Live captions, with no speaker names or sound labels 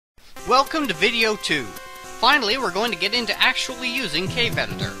Welcome to video 2. Finally, we're going to get into actually using Cave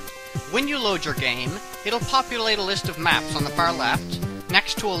Editor. When you load your game, it'll populate a list of maps on the far left,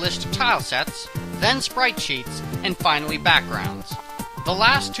 next to a list of tile sets, then sprite sheets, and finally backgrounds. The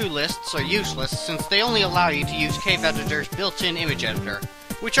last two lists are useless since they only allow you to use Cave Editor's built-in image editor,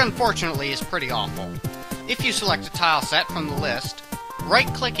 which unfortunately is pretty awful. If you select a tile set from the list,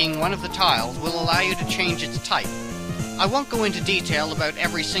 right-clicking one of the tiles will allow you to change its type. I won't go into detail about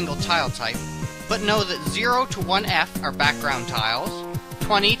every single tile type, but know that 0 to 1F are background tiles,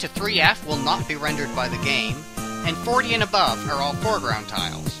 20 to 3F will not be rendered by the game, and 40 and above are all foreground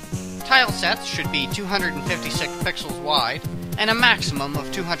tiles. Tile sets should be 256 pixels wide, and a maximum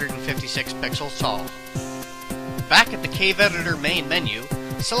of 256 pixels tall. Back at the Cave Editor main menu,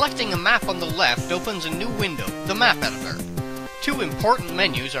 selecting a map on the left opens a new window, the Map Editor. Two important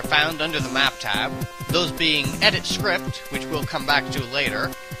menus are found under the Map tab, those being Edit Script, which we'll come back to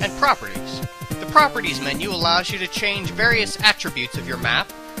later, and Properties. The Properties menu allows you to change various attributes of your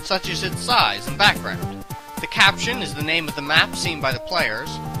map, such as its size and background. The caption is the name of the map seen by the players,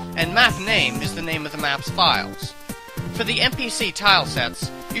 and map name is the name of the map's files. For the NPC tile sets,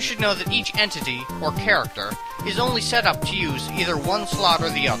 you should know that each entity, or character, is only set up to use either one slot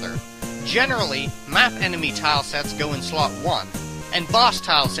or the other. Generally, map enemy tile sets go in slot 1, and boss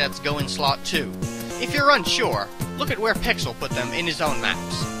tile sets go in slot 2. If you're unsure, look at where Pixel put them in his own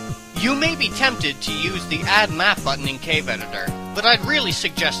maps. You may be tempted to use the Add Map button in Cave Editor, but I'd really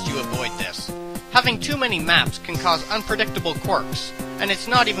suggest you avoid this. Having too many maps can cause unpredictable quirks, and it's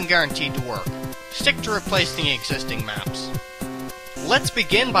not even guaranteed to work. Stick to replacing existing maps. Let's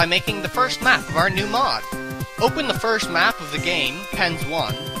begin by making the first map of our new mod. Open the first map of the game, Pens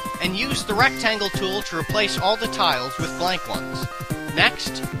 1, and use the rectangle tool to replace all the tiles with blank ones.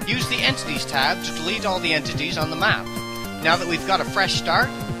 Next, use the Entities tab to delete all the entities on the map. Now that we've got a fresh start,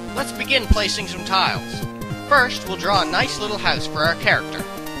 let's begin placing some tiles. First, we'll draw a nice little house for our character.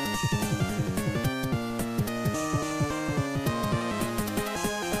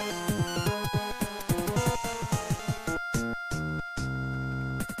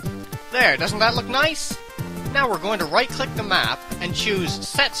 There, doesn't that look nice? Now we're going to right-click the map and choose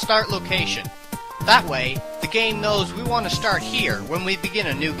Set Start Location. That way, the game knows we want to start here when we begin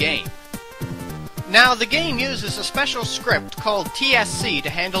a new game. Now, the game uses a special script called TSC to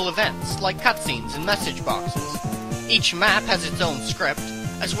handle events, like cutscenes and message boxes. Each map has its own script,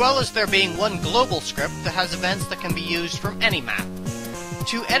 as well as there being one global script that has events that can be used from any map.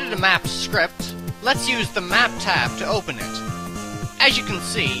 To edit a map's script, let's use the Map tab to open it. As you can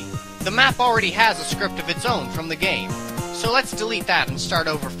see, the map already has a script of its own from the game, so let's delete that and start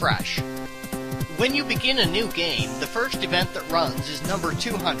over fresh. When you begin a new game, the first event that runs is number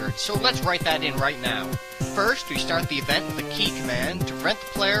 200, so let's write that in right now. First, we start the event with a key command to prevent the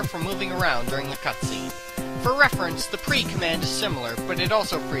player from moving around during the cutscene. For reference, the pre command is similar, but it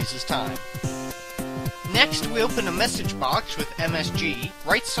also freezes time. Next, we open a message box with MSG,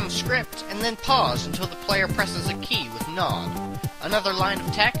 write some script, and then pause until the player presses a key with nod. Another line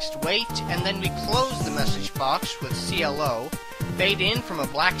of text, wait, and then we close the message box with CLO, fade in from a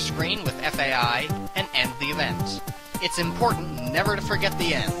black screen with FAI, and end the event. It's important never to forget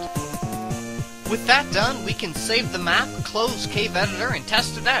the end. With that done, we can save the map, close Cave Editor, and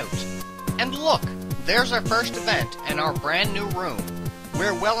test it out. And look, there's our first event and our brand new room.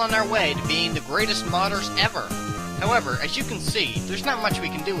 We're well on our way to being the greatest modders ever. However, as you can see, there's not much we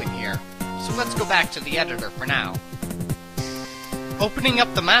can do in here, so let's go back to the editor for now. Opening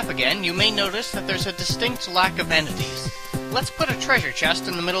up the map again, you may notice that there's a distinct lack of entities. Let's put a treasure chest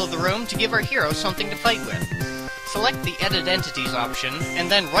in the middle of the room to give our hero something to fight with. Select the Edit Entities option, and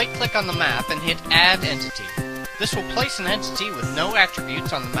then right-click on the map and hit Add Entity. This will place an entity with no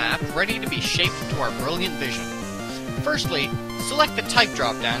attributes on the map, ready to be shaped to our brilliant vision. Firstly, select the Type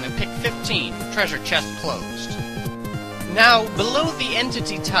drop-down and pick 15, Treasure Chest Closed. Now, below the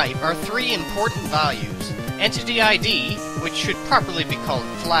entity type are three important values: Entity ID, which should properly be called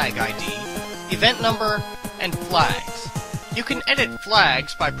Flag ID, Event Number, and Flags. You can edit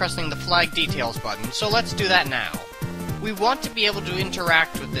flags by pressing the Flag Details button, so let's do that now. We want to be able to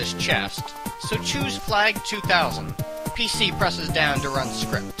interact with this chest, so choose Flag 2000. PC presses down to run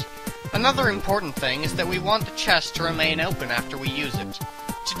script. Another important thing is that we want the chest to remain open after we use it.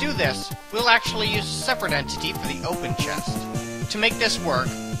 To do this, we'll actually use a separate entity for the open chest. To make this work,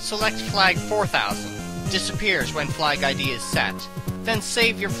 select Flag 4000. Disappears when Flag ID is set. Then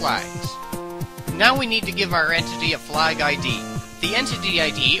save your flags. Now we need to give our entity a Flag ID. The entity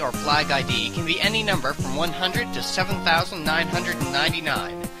ID, or Flag ID, can be any number from 100 to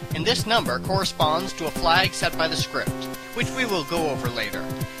 7,999, and this number corresponds to a flag set by the script, which we will go over later.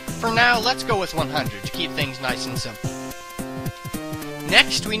 For now, let's go with 100 to keep things nice and simple.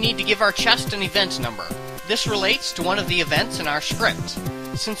 Next, we need to give our chest an event number. This relates to one of the events in our script.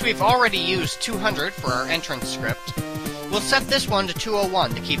 Since we've already used 200 for our entrance script, we'll set this one to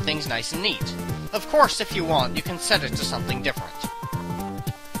 201 to keep things nice and neat. Of course, if you want, you can set it to something different.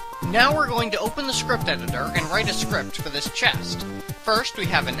 Now we're going to open the script editor and write a script for this chest. First, we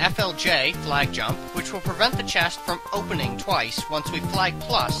have an FLJ flag jump, which will prevent the chest from opening twice once we flag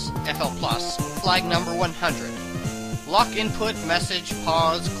plus, FL plus, flag number 100. Lock input, message,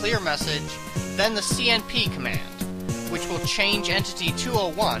 pause, clear message, then the CNP command, which will change entity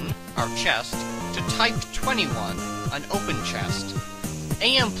 201, our chest, to type 21, an open chest.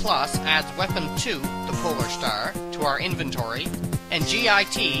 AM plus adds weapon 2, the polar star, to our inventory, and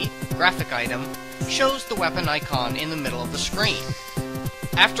GIT, graphic item, shows the weapon icon in the middle of the screen.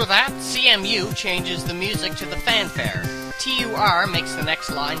 After that, CMU changes the music to the fanfare. TUR makes the next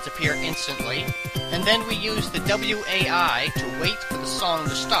lines appear instantly, and then we use the WAI to wait for the song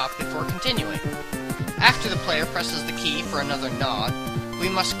to stop before continuing. After the player presses the key for another nod, we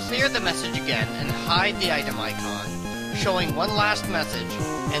must clear the message again and hide the item icon, showing one last message,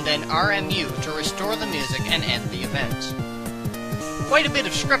 and then RMU to restore the music and end the event. Quite a bit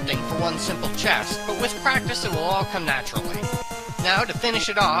of scripting for one simple chest, but with practice it will all come naturally. Now, to finish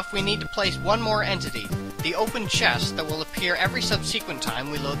it off, we need to place one more entity, the open chest that will appear every subsequent time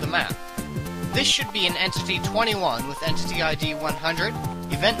we load the map. This should be an entity 21 with entity ID 100,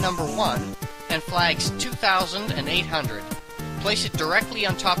 event number 1, and flags 2000 and 800. Place it directly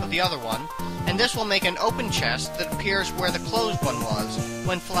on top of the other one, and this will make an open chest that appears where the closed one was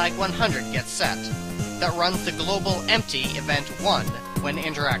when flag 100 gets set. That runs the global empty event 1 when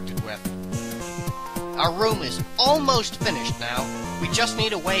interacted with. Our room is almost finished now. We just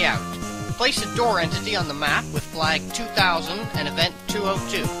need a way out. Place a door entity on the map with flag 2000 and event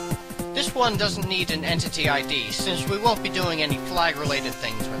 202. This one doesn't need an entity ID since we won't be doing any flag-related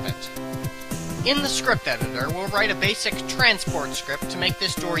things with it. In the script editor, we'll write a basic transport script to make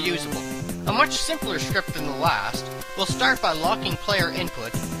this door usable. A much simpler script than the last. We'll start by locking player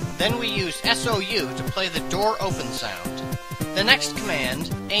input, then we use SOU to play the door open sound. The next command,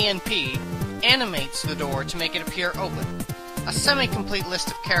 ANP, animates the door to make it appear open. A semi-complete list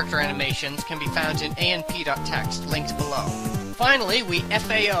of character animations can be found in anp.txt, linked below. Finally, we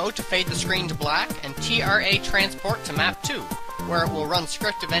FAO to fade the screen to black, and TRA transport to map 2, where it will run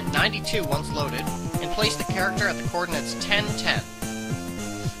script event 92 once loaded, and place the character at the coordinates 1010.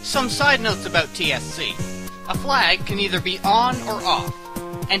 Some side notes about TSC. A flag can either be on or off.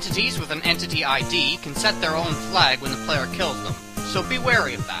 Entities with an entity ID can set their own flag when the player kills them, so be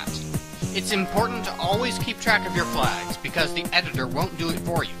wary of that. It's important to always keep track of your flags, because the editor won't do it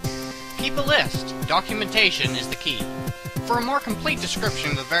for you. Keep a list. Documentation is the key. For a more complete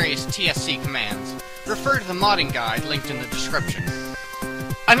description of the various TSC commands, refer to the modding guide linked in the description.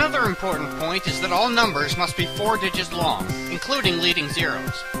 Another important point is that all numbers must be 4 digits long, including leading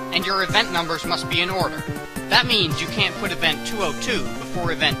zeros, and your event numbers must be in order. That means you can't put event 202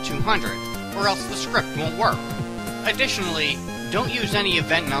 before event 200, or else the script won't work. Additionally, don't use any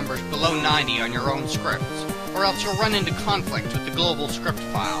event numbers below 90 on your own scripts, or else you'll run into conflict with the global script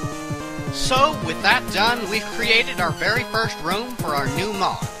file. So, with that done, we've created our very first room for our new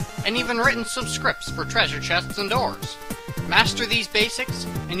mod, and even written some scripts for treasure chests and doors. Master these basics,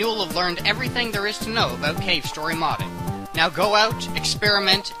 and you'll have learned everything there is to know about cave story modding. Now go out,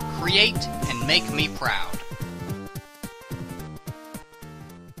 experiment, create, and make me proud.